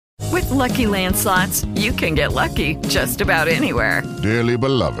Lucky Land Slots, you can get lucky just about anywhere. Dearly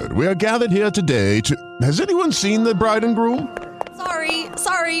beloved, we are gathered here today to... Has anyone seen the bride and groom?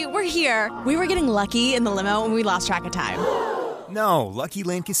 Sorry, we're here. We were getting lucky in the limo and we lost track of time. No, Lucky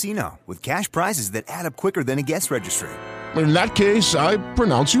Land Casino, with cash prizes that add up quicker than a guest registry. In that case, I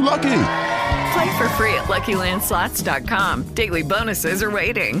pronounce you lucky. Play for free at LuckyLandSlots.com. Daily bonuses are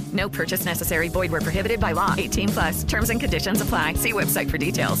waiting. No purchase necessary. Void where prohibited by law. 18+. Terms and conditions apply. See website for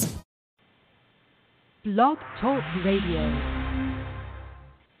details. Blog Talk Radio.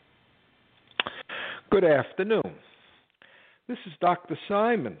 Good afternoon. This is Dr.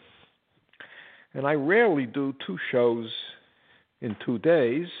 Simon, and I rarely do 2 shows in 2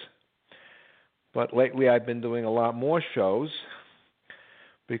 days, but lately I've been doing a lot more shows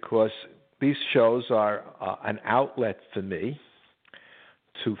because these shows are an outlet for me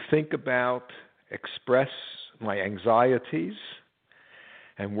to think about, express my anxieties,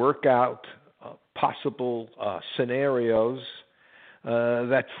 and work out possible scenarios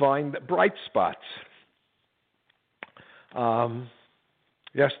that find bright spots.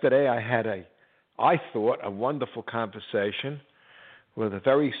 Yesterday I had I thought, a wonderful conversation with a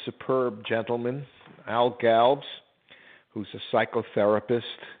very superb gentleman, Al Galbs, who's a psychotherapist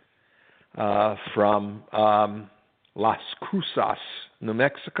from Las Cruces, New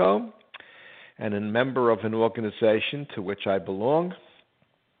Mexico, and a member of an organization to which I belong.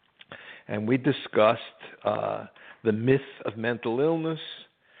 And we discussed the myth of mental illness,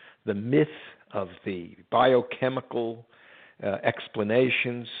 the myth of the biochemical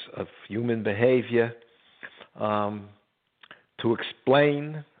explanations of human behavior, to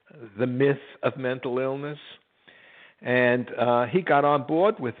explain the myth of mental illness. And he got on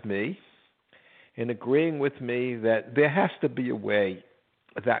board with me in agreeing with me that there has to be a way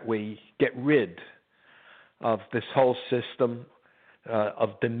that we get rid of this whole system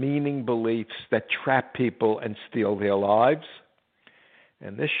of demeaning beliefs that trap people and steal their lives.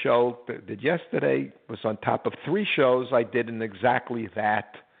 And this show that I did yesterday was on top of 3 shows I did in exactly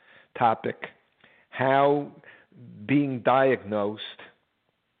that topic, how being diagnosed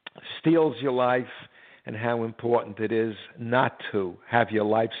steals your life and how important it is not to have your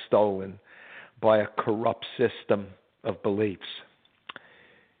life stolen by a corrupt system of beliefs.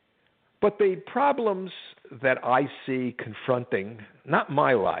 But the problems that I see confronting, not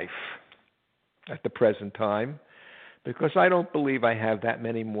my life at the present time, because I don't believe I have that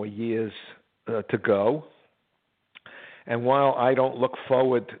many more years to go. And while I don't look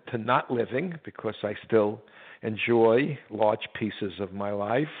forward to not living, because I still enjoy large pieces of my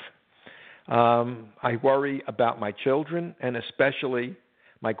life, I worry about my children and especially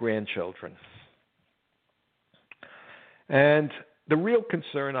my grandchildren. And the real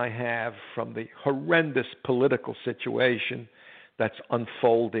concern I have from the horrendous political situation that's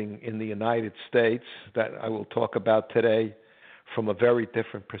unfolding in the United States, that I will talk about today from a very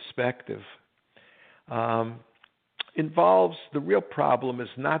different perspective, involves the real problem is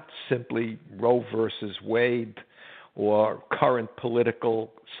not simply Roe versus Wade or current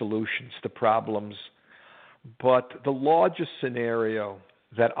political solutions to problems, but the larger scenario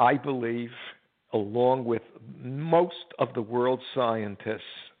that I believe, along with most of the world's scientists,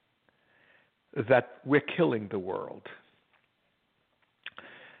 that we're killing the world.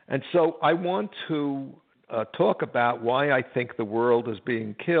 And so I want to talk about why I think the world is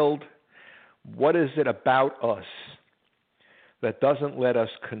being killed. What is it about us that doesn't let us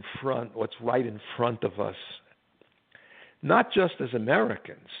confront what's right in front of us, not just as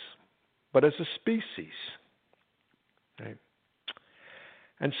Americans, but as a species? Right?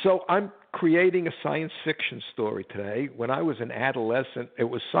 And so I'm creating a science fiction story today. When I was an adolescent, it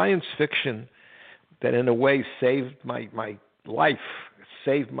was science fiction that in a way saved my life,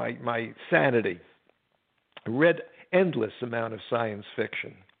 saved my sanity. I read endless amount of science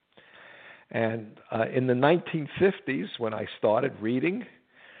fiction. And in the 1950s, when I started reading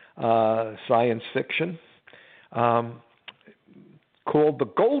science fiction, called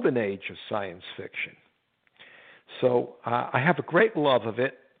the golden age of science fiction. So I have a great love of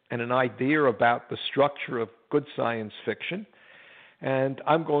it and an idea about the structure of good science fiction. And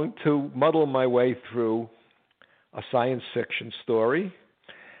I'm going to muddle my way through a science fiction story.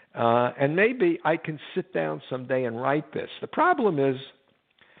 And maybe I can sit down someday and write this. The problem is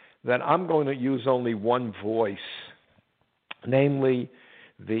that I'm going to use only one voice, namely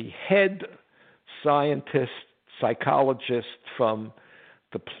the head scientist, psychologist from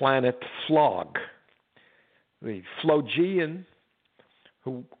the planet Flog, the Flogian,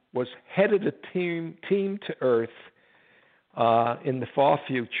 who was headed a team to Earth in the far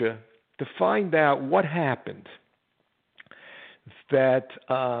future to find out what happened that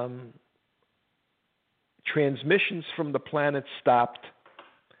transmissions from the planet stopped,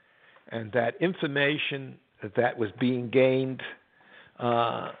 and that information that was being gained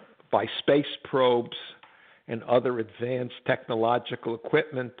by space probes and other advanced technological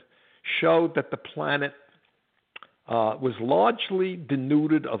equipment showed that the planet was largely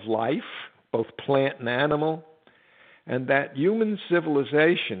denuded of life, both plant and animal, and that human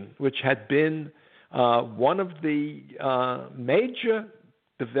civilization, which had been one of the major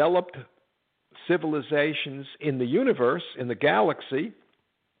developed civilizations in the universe, in the galaxy,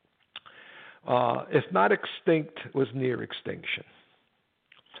 if not extinct, was near extinction.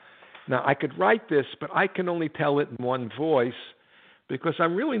 Now, I could write this, but I can only tell it in one voice because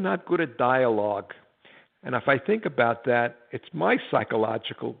I'm really not good at dialogue. And if I think about that, it's my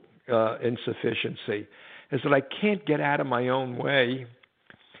psychological insufficiency, is that I can't get out of my own way,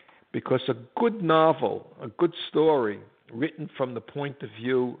 because a good novel, a good story, written from the point of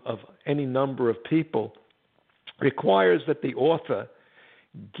view of any number of people, requires that the author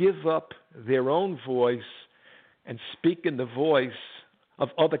give up their own voice and speak in the voice of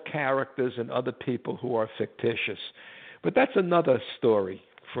other characters and other people who are fictitious. But that's another story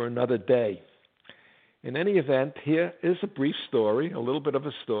for another day. In any event, here is a brief story, a little bit of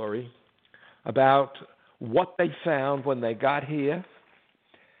a story, about what they found when they got here,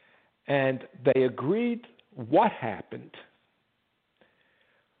 and they agreed what happened,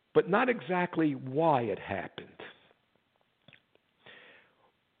 but not exactly why it happened.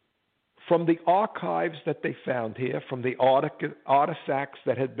 From the archives that they found here, from the artifacts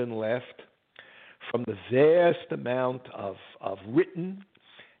that had been left, from the vast amount of written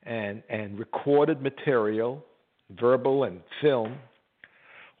and recorded material, verbal and film,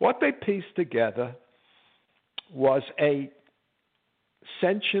 what they pieced together was a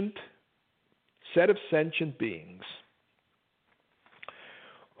set of sentient beings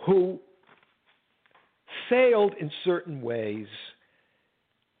who failed in certain ways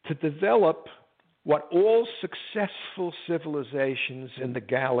to develop what all successful civilizations in the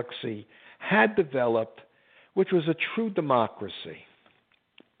galaxy had developed, which was a true democracy.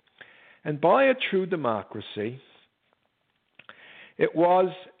 And by a true democracy, it was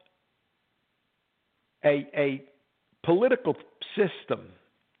a political system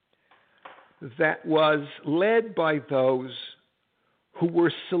that was led by those who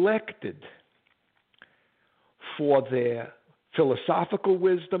were selected for their philosophical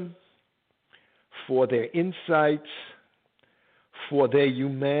wisdom, for their insights, for their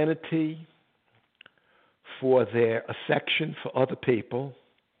humanity, for their affection for other people,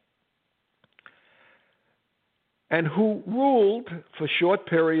 and who ruled for short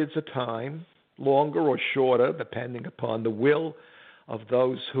periods of time, longer or shorter, depending upon the will of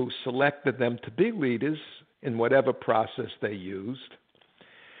those who selected them to be leaders in whatever process they used,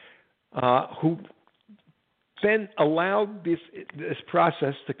 who then allowed this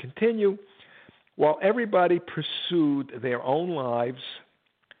process to continue while everybody pursued their own lives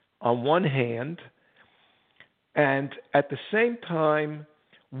on one hand, and at the same time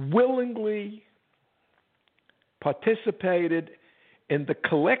willingly participated in the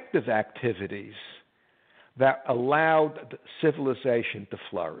collective activities that allowed the civilization to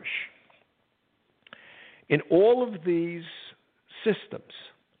flourish. In all of these systems,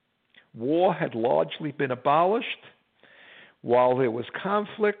 war had largely been abolished. While there was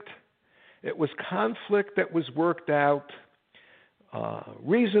conflict, it was conflict that was worked out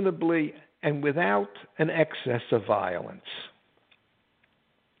reasonably and without an excess of violence.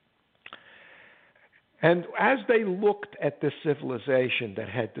 And as they looked at this civilization that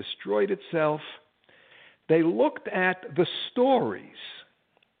had destroyed itself, they looked at the stories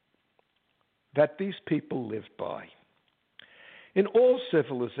that these people lived by. In all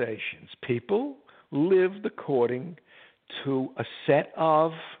civilizations, people lived according to a set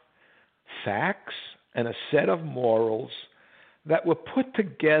of facts and a set of morals that were put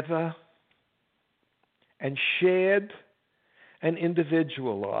together and shared and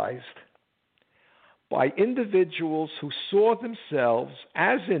individualized by individuals who saw themselves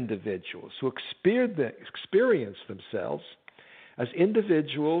as individuals, who experienced themselves as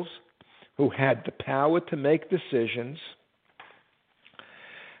individuals who had the power to make decisions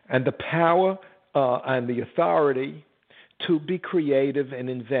and the power and the authority to be creative and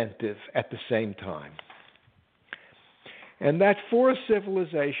inventive at the same time. And that for a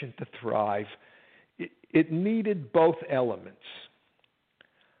civilization to thrive, it needed both elements: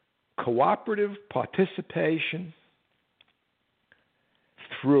 cooperative participation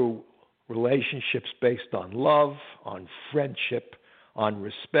through relationships based on love, on friendship, on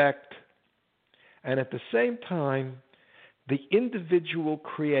respect, and at the same time, the individual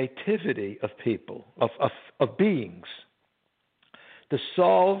creativity of people, of beings, to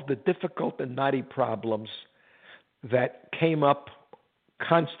solve the difficult and knotty problems that came up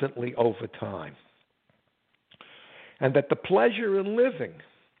constantly over time. And that the pleasure in living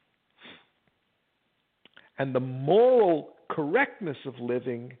and the moral correctness of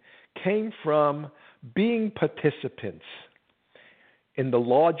living came from being participants in the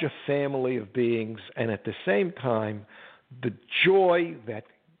larger family of beings, and at the same time, the joy that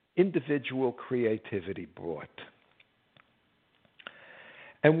individual creativity brought.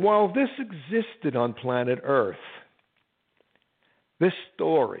 And while this existed on planet Earth, this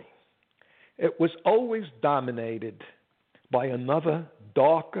story, it was always dominated by another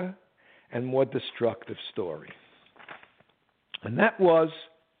darker and more destructive story. And that was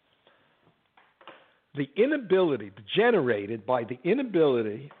the inability, generated by the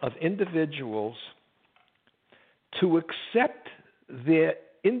inability of individuals to accept their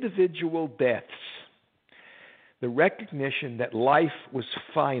individual deaths, the recognition that life was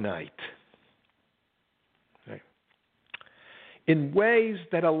finite, right, in ways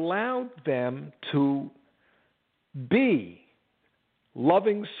that allowed them to be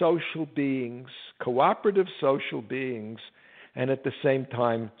loving social beings, cooperative social beings, and at the same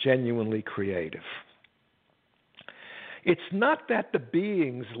time genuinely creative. It's not that the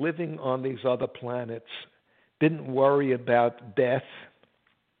beings living on these other planets didn't worry about death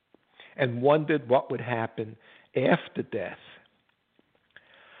and wondered what would happen after death,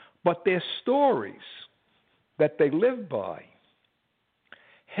 but their stories that they lived by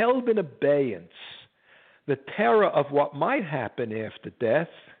held in abeyance the terror of what might happen after death,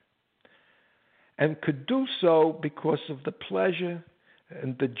 and could do so because of the pleasure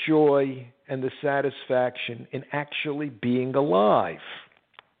and the joy and the satisfaction in actually being alive.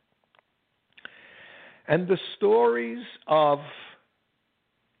 And the stories of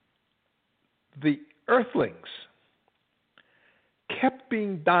the earthlings kept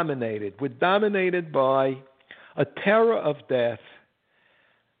being dominated, were dominated by a terror of death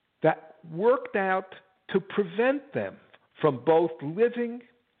that worked out to prevent them from both living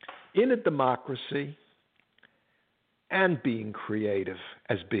in a democracy and being creative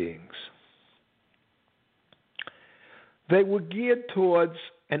as beings. They were geared towards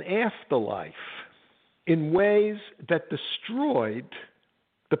an afterlife in ways that destroyed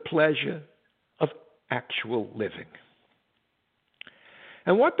the pleasure of actual living.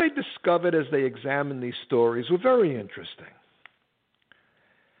 And what they discovered as they examined these stories were very interesting.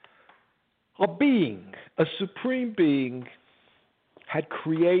 A being, a supreme being, had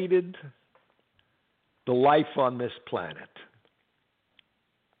created the life on this planet.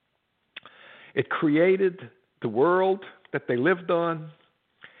 It created the world that they lived on.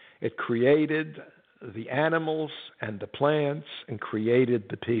 It created the animals and the plants and created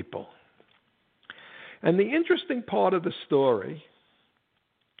the people. And the interesting part of the story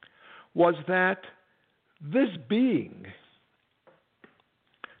was that this being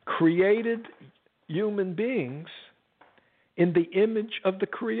created human beings in the image of the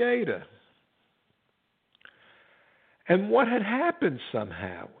Creator. And what had happened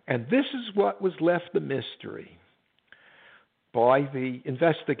somehow, and this is what was left a mystery by the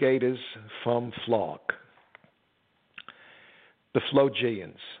investigators from Flog, the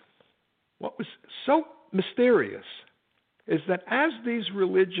Flogians. What was so mysterious is that as these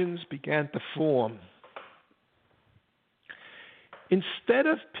religions began to form, instead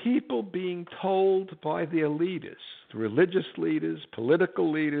of people being told by their leaders, the religious leaders, political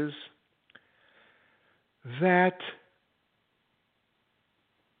leaders, that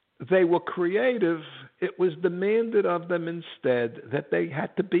they were creative, it was demanded of them instead that they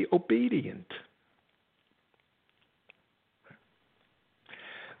had to be obedient.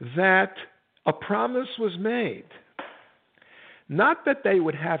 That a promise was made, not that they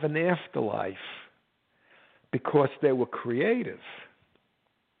would have an afterlife because they were creative,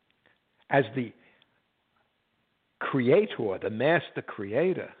 as the creator, the master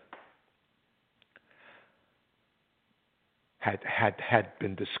creator, had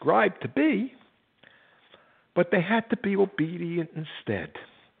been described to be, but they had to be obedient instead.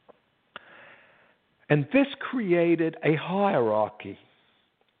 And this created a hierarchy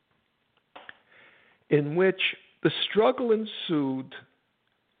in which the struggle ensued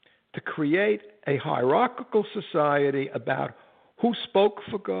to create a hierarchical society about who spoke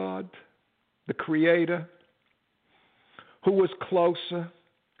for God, the Creator, who was closer,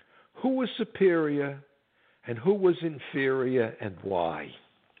 who was superior, and who was inferior, and why.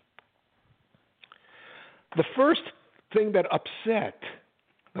 The first thing that upset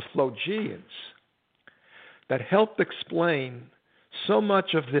the Flogians, that helped explain so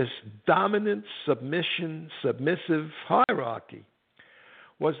much of this dominant, submissive hierarchy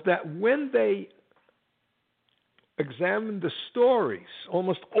was that when they examined the stories,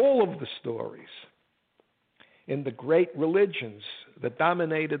 almost all of the stories in the great religions that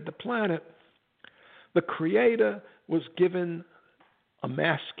dominated the planet, the Creator was given a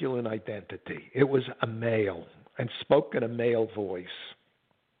masculine identity. It was a male and spoke in a male voice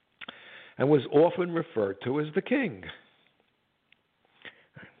and was often referred to as the king.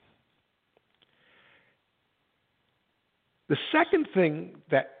 The second thing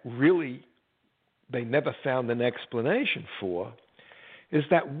that really they never found an explanation for is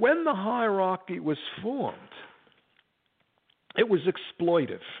that when the hierarchy was formed, it was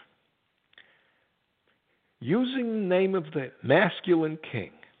exploitive. Using the name of the masculine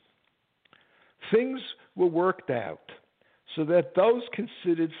king, things were worked out so that those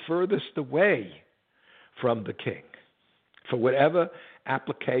considered furthest away from the king, for whatever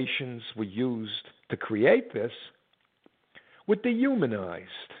applications were used to create this, were dehumanized.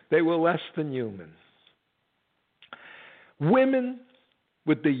 They were less than human. Women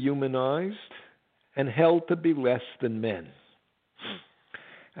were dehumanized and held to be less than men.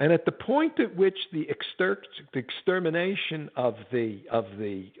 And at the point at which the extermination of the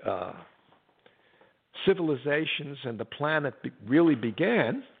civilizations and the planet really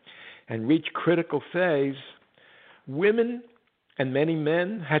began and reached critical phase, women and many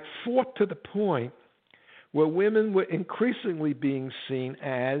men had fought to the point where women were increasingly being seen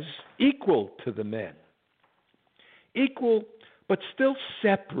as equal to the men. Equal, but still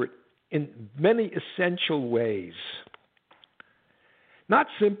separate in many essential ways. Not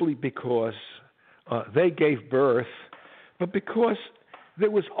simply because they gave birth, but because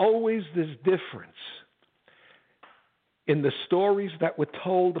there was always this difference in the stories that were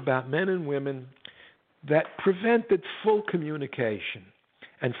told about men and women that prevented full communication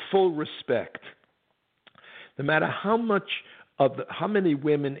and full respect. No matter how many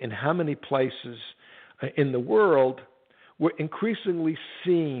women in how many places in the world were increasingly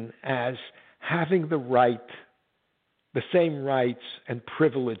seen as having the same rights and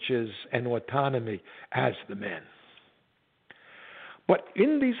privileges and autonomy as the men. But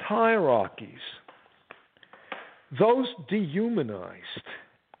in these hierarchies, those dehumanized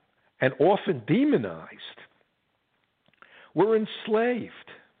and often demonized were enslaved.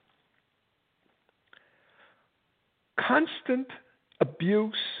 Constant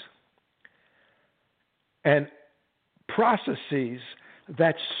abuse and processes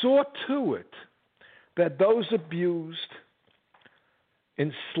that saw to it that those abused,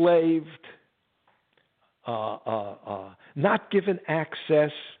 enslaved, not given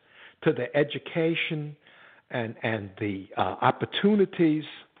access to the education and the opportunities,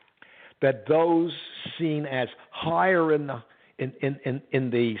 that those seen as higher in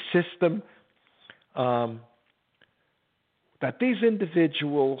the system, that these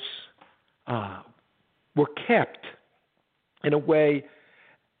individuals were kept in a way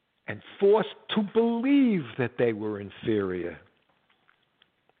and forced to believe that they were inferior.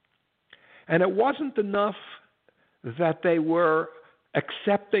 And it wasn't enough that they were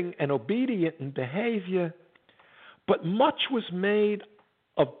accepting and obedient in behavior, but much was made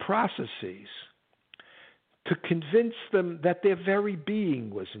of processes to convince them that their very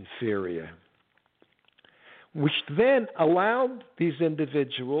being was inferior, which then allowed these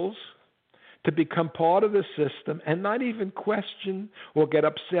individuals to become part of the system and not even question or get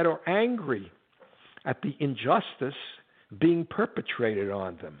upset or angry at the injustice being perpetrated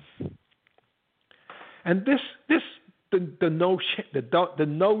on them. And the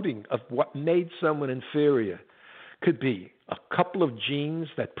noting of what made someone inferior could be a couple of genes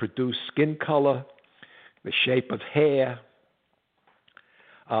that produce skin color, the shape of hair,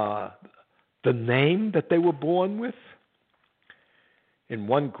 the name that they were born with. In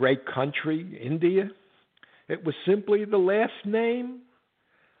one great country, India, it was simply the last name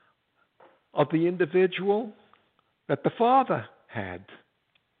of the individual that the father had.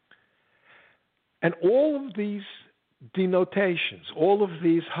 And all of these denotations, all of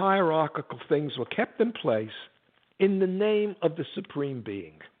these hierarchical things were kept in place in the name of the Supreme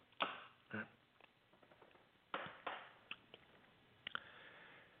Being.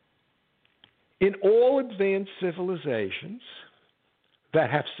 In all advanced civilizations that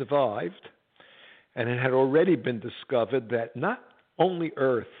have survived, and it had already been discovered that not only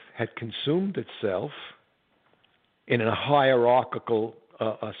Earth had consumed itself in a hierarchical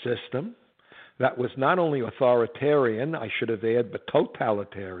system that was not only authoritarian, I should have added, but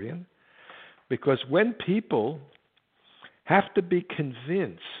totalitarian, because when people have to be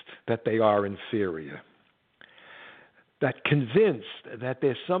convinced that they are inferior, that convinced that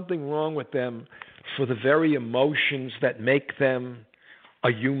there's something wrong with them for the very emotions that make them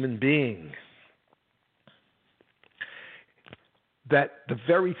a human being. That the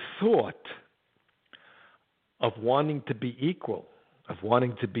very thought of wanting to be equal, of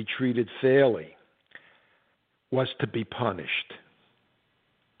wanting to be treated fairly, was to be punished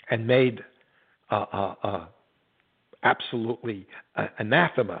and made absolutely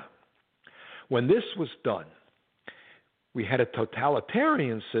anathema. When this was done, we had a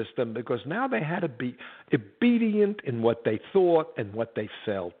totalitarian system because now they had to be obedient in what they thought and what they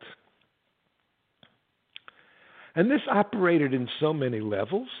felt. And this operated in so many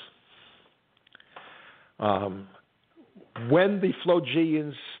levels. When the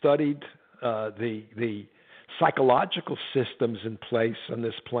Flogians studied the psychological systems in place on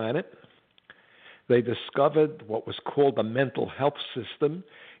this planet, they discovered what was called a mental health system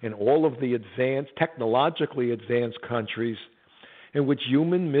in all of the technologically advanced countries, in which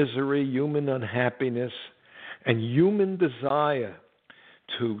human misery, human unhappiness, and human desire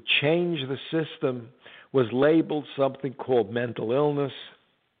to change the system was labeled something called mental illness,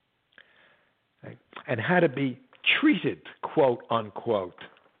 and had to be treated, quote unquote,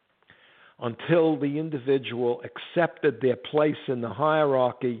 until the individual accepted their place in the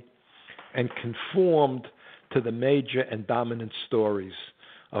hierarchy and conformed to the major and dominant stories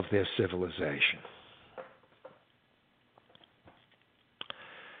of their civilization.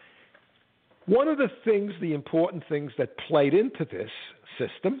 One of the important things that played into this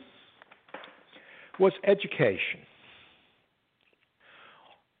system was education.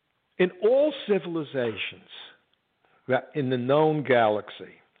 In all civilizations that in the known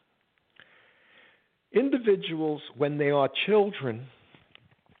galaxy, individuals, when they are children,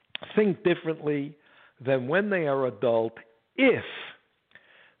 think differently than when they are adult if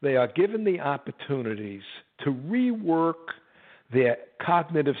they are given the opportunities to rework their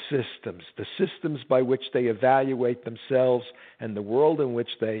cognitive systems, the systems by which they evaluate themselves and the world in which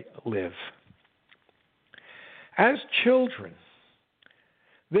they live. As children,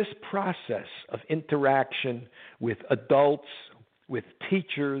 this process of interaction with adults, with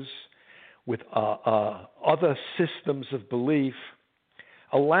teachers, with other systems of belief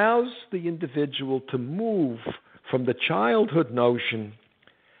allows the individual to move from the childhood notion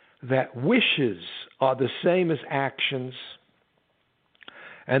that wishes are the same as actions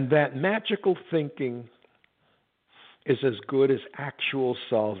and that magical thinking is as good as actual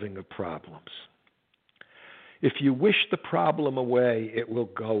solving of problems. If you wish the problem away, it will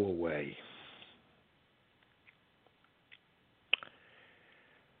go away.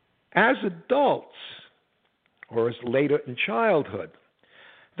 As adults, or as later in childhood,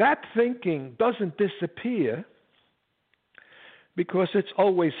 that thinking doesn't disappear because it's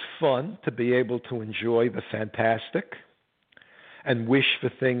always fun to be able to enjoy the fantastic and wish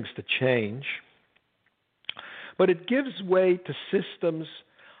for things to change. But it gives way to systems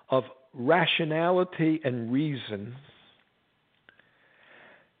of rationality and reason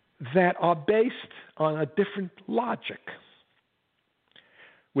that are based on a different logic,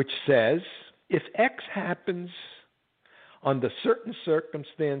 which says if X happens under certain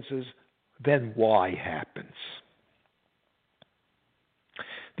circumstances, then Y happens.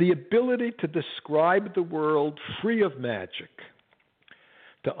 The ability to describe the world free of magic,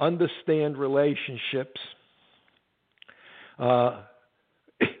 to understand relationships.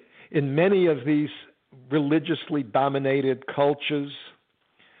 In many of these religiously dominated cultures,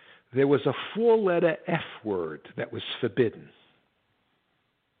 there was a 4-letter F word that was forbidden.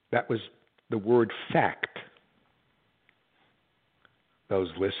 That was the word fact. Those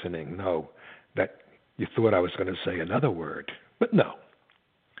listening know that you thought I was going to say another word, but no.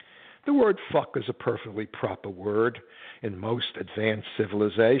 The word fuck is a perfectly proper word in most advanced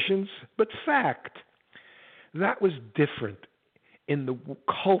civilizations, but fact, that was different in the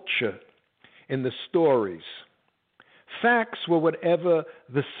culture, in the stories. Facts were whatever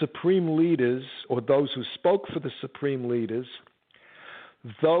the supreme leaders, or those who spoke for the supreme leaders,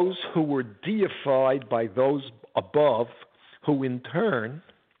 those who were deified by those above, who in turn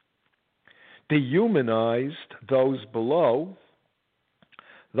dehumanized those below,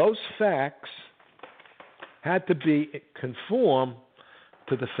 those facts had to be conform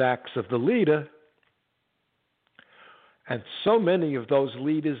to the facts of the leader. And so many of those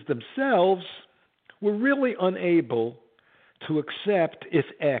leaders themselves were really unable to accept if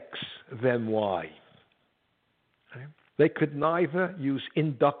X, then Y. Okay? They could neither use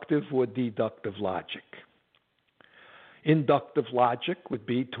inductive or deductive logic. Inductive logic would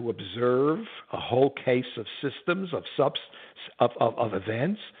be to observe a whole case of systems, of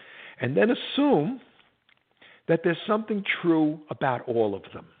events, and then assume that there's something true about all of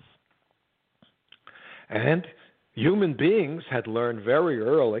them. And human beings had learned very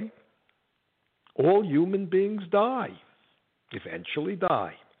early, all human beings die, eventually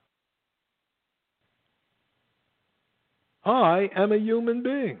die. I am a human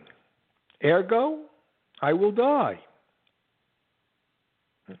being. Ergo, I will die.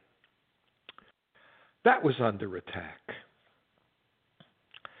 That was under attack.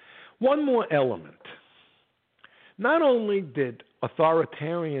 One more element. Not only did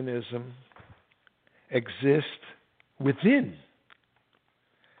authoritarianism exist within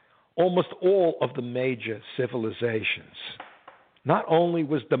almost all of the major civilizations, not only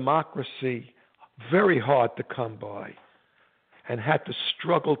was democracy very hard to come by and had to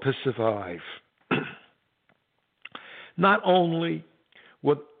struggle to survive, not only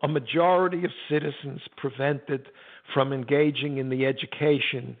were a majority of citizens prevented from engaging in the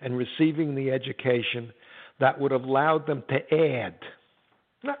education and receiving the education that would have allowed them to add,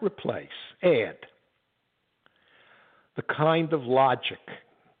 not replace, add the kind of logic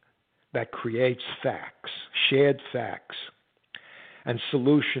that creates facts, shared facts, and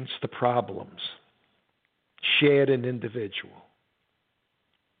solutions to problems, shared and individual.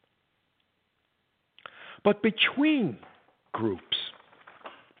 But between groups,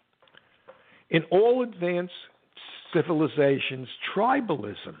 in all advanced civilizations,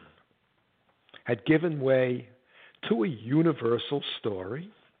 tribalism had given way to a universal story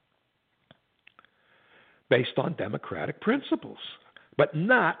based on democratic principles, but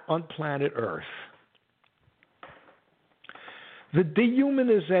not on planet Earth. The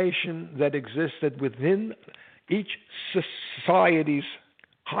dehumanization that existed within each society's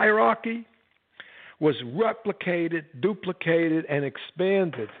hierarchy was replicated, duplicated, and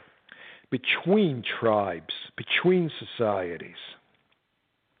expanded between tribes, between societies.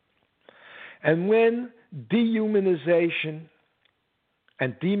 And when dehumanization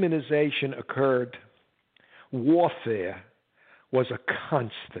and demonization occurred, warfare was a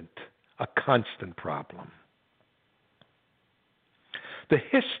constant problem. The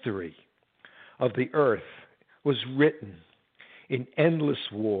history of the earth was written in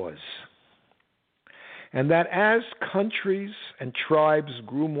endless wars. And that as countries and tribes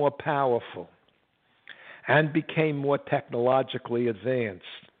grew more powerful and became more technologically advanced,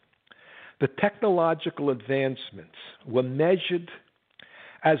 the technological advancements were measured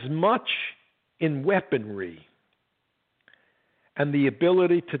as much in weaponry and the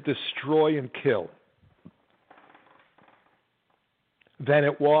ability to destroy and kill than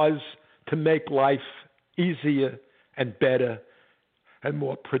it was to make life easier and better and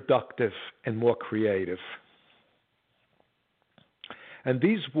more productive and more creative. And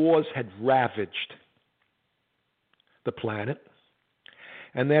these wars had ravaged the planet.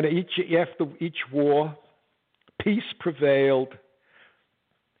 And then after each war, peace prevailed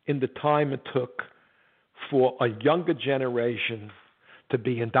in the time it took for a younger generation to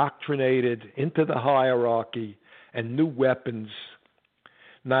be indoctrinated into the hierarchy and new weapons,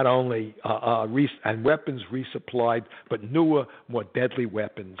 not only and weapons resupplied, but newer, more deadly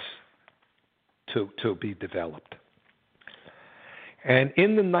weapons to be developed. And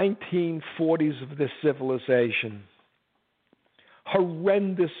in the 1940s of this civilization,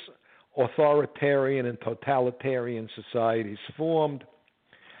 horrendous authoritarian and totalitarian societies formed,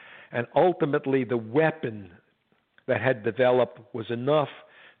 and ultimately the weapon that had developed was enough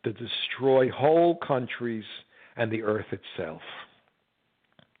to destroy whole countries and the earth itself.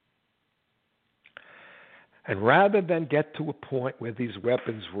 And rather than get to a point where these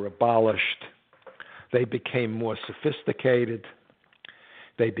weapons were abolished, they became more sophisticated,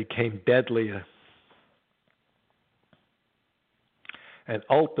 they became deadlier, and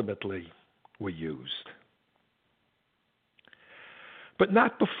ultimately were used. But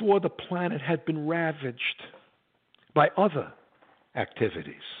not before the planet had been ravaged by other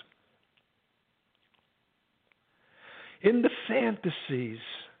activities. In the fantasies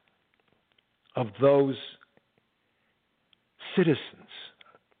of those citizens,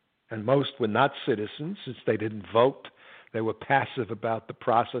 and most were not citizens since they didn't vote, they were passive about the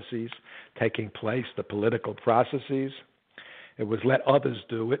processes taking place, the political processes. It was let others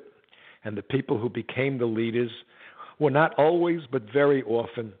do it, and the people who became the leaders were not always, but very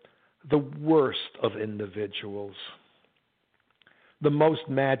often, the worst of individuals, the most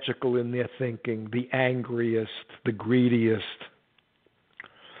magical in their thinking, the angriest, the greediest,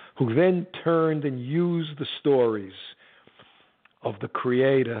 who then turned and used the stories of the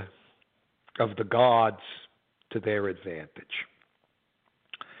Creator, of the gods, to their advantage.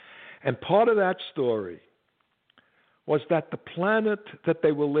 And part of that story was that the planet that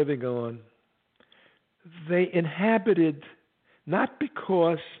they were living on they inhabited not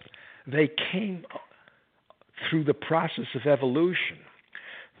because they came through the process of evolution,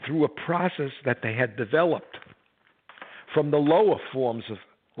 through a process that they had developed from the lower forms of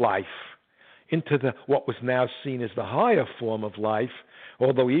life into what was now seen as the higher form of life,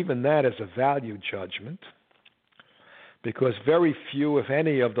 although even that is a value judgment, because very few, if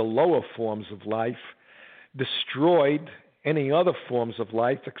any, of the lower forms of life destroyed any other forms of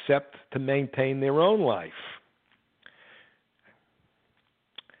life except to maintain their own life.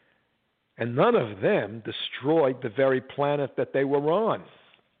 And none of them destroyed the very planet that they were on.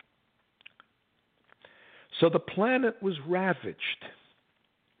 So the planet was ravaged.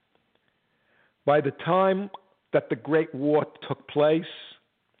 By the time that the Great War took place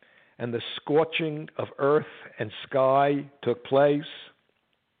and the scorching of earth and sky took place,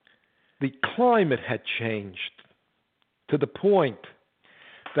 the climate had changed to the point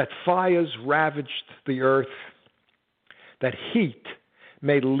that fires ravaged the earth, that heat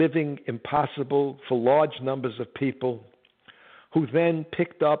made living impossible for large numbers of people, who then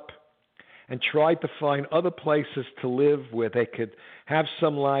picked up and tried to find other places to live where they could have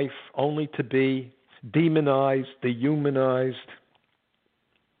some life, only to be demonized, dehumanized.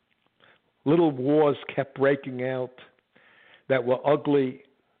 Little wars kept breaking out that were ugly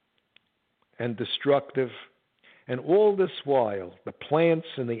and destructive. And all this while, the plants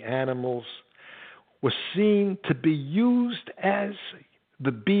and the animals were seen to be used as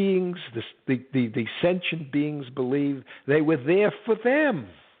the beings, the sentient beings believed they were there for them.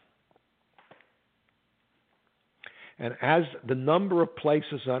 And as the number of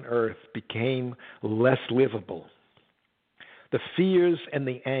places on earth became less livable, the fears and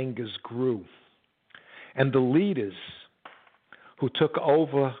the angers grew. And the leaders who took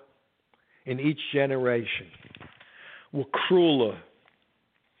over in each generation were crueler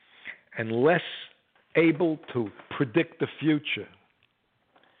and less able to predict the future.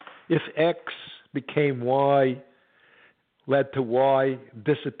 If X became Y, led to Y,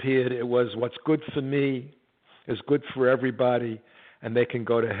 disappeared, it was what's good for me is good for everybody, and they can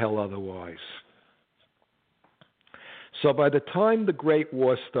go to hell otherwise. So by the time the Great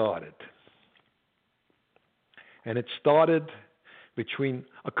War started, and it started between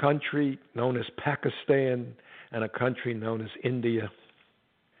a country known as Pakistan and a country known as India,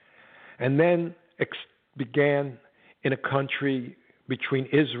 and then began in a country between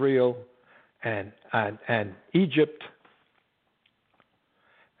Israel and Egypt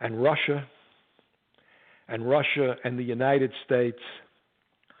and Russia and the United States,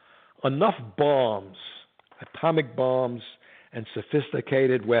 enough bombs, atomic bombs and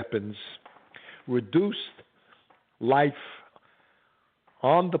sophisticated weapons reduced life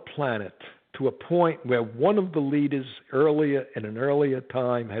on the planet to a point where one of the leaders in an earlier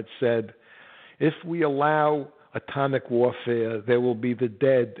time had said, if we allow atomic warfare, there will be the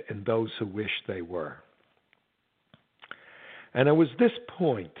dead and those who wish they were. And it was this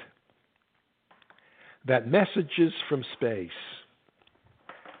point that messages from space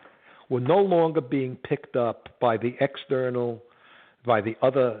were no longer being picked up by the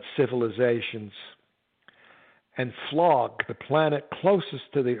other civilizations, and Flog, the planet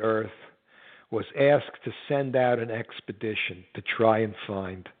closest to the Earth, was asked to send out an expedition to try and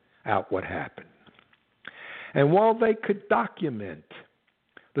find out what happened. And while they could document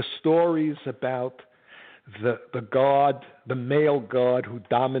the stories about the god, the male god who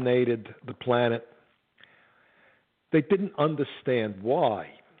dominated the planet, they didn't understand why.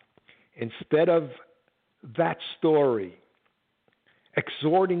 Instead of that story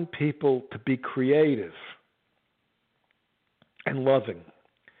exhorting people to be creative and loving,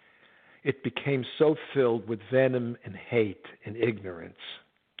 it became so filled with venom and hate and ignorance.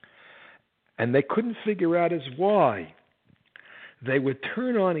 And they couldn't figure out as why they would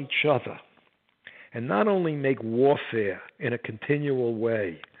turn on each other and not only make warfare in a continual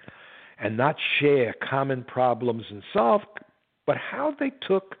way and not share common problems and solve, but how they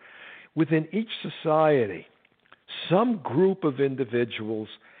took within each society some group of individuals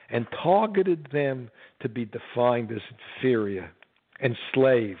and targeted them to be defined as inferior,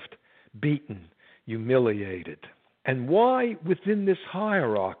 enslaved, beaten, humiliated. And why within this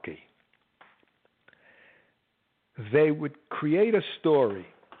hierarchy they would create a story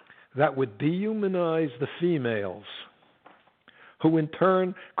that would dehumanize the females, who in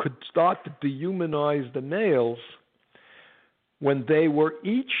turn could start to dehumanize the males when they were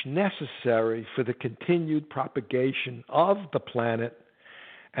each necessary for the continued propagation of the planet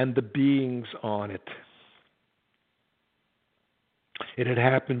and the beings on it. It had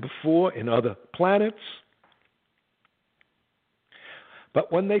happened before in other planets,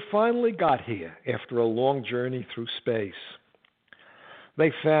 But when they finally got here, after a long journey through space,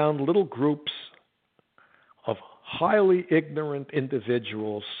 they found little groups of highly ignorant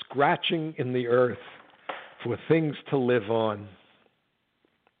individuals scratching in the earth for things to live on.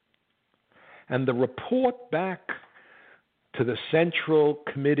 And the report back to the central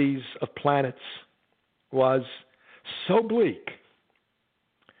committees of planets was so bleak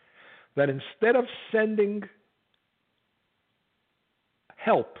that instead of sending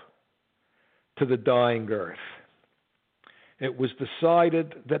help to the dying earth, it was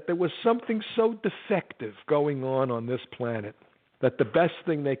decided that there was something so defective going on this planet that the best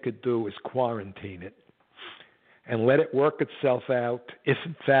thing they could do is quarantine it and let it work itself out if,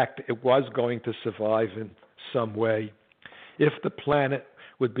 in fact, it was going to survive in some way, if the planet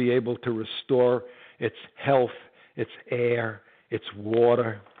would be able to restore its health, its air, its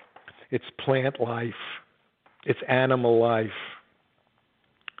water, its plant life, its animal life.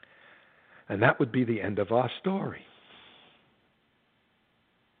 And that would be the end of our story.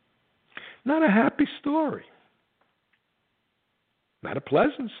 Not a happy story. Not a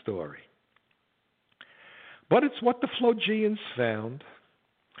pleasant story. But it's what the Flogians found.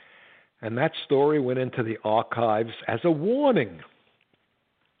 And that story went into the archives as a warning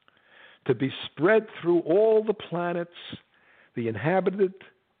to be spread through all the planets, the inhabited,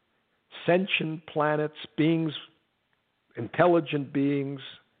 sentient planets, beings, intelligent beings,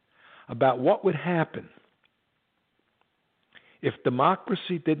 about what would happen if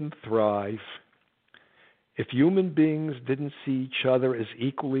democracy didn't thrive, if human beings didn't see each other as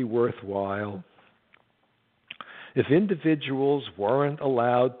equally worthwhile, if individuals weren't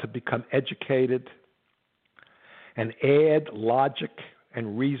allowed to become educated and add logic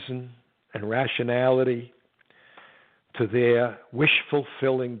and reason and rationality to their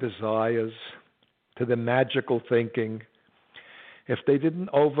wish-fulfilling desires, to their magical thinking, if they didn't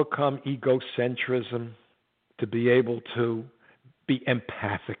overcome egocentrism to be able to be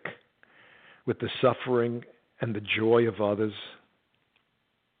empathic with the suffering and the joy of others.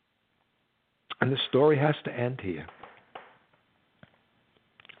 And the story has to end here.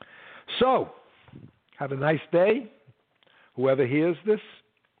 So, have a nice day. Whoever hears this,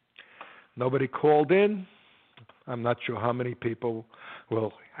 nobody called in. I'm not sure how many people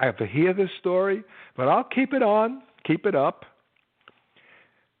will have to hear this story, but I'll keep it on, keep it up.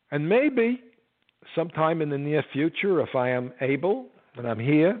 And maybe sometime in the near future, if I am able and I'm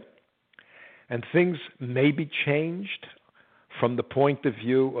here, and things may be changed from the point of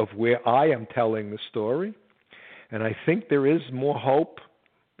view of where I am telling the story, and I think there is more hope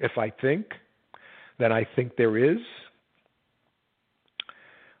if I think than I think there is,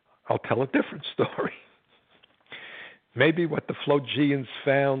 I'll tell a different story. Maybe what the Flogians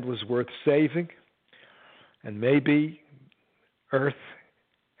found was worth saving, and maybe Earth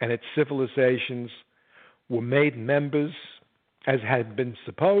and its civilizations were made members, as had been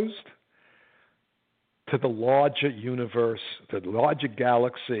supposed, to the larger universe, the larger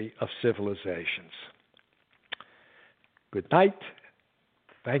galaxy of civilizations. Good night,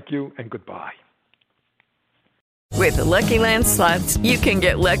 thank you, and goodbye. With the Lucky Land Slots, you can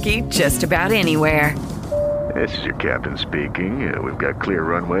get lucky just about anywhere. This is your captain speaking. We've got clear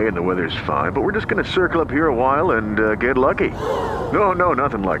runway and the weather's fine, but we're just going to circle up here a while and get lucky. No,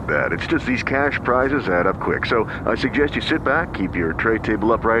 nothing like that. It's just these cash prizes add up quick. So I suggest you sit back, keep your tray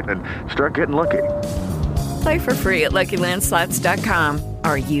table upright, and start getting lucky. Play for free at LuckyLandSlots.com.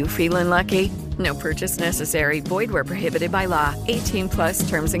 Are you feeling lucky? No purchase necessary. Void where prohibited by law. 18+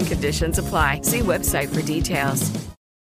 terms and conditions apply. See website for details.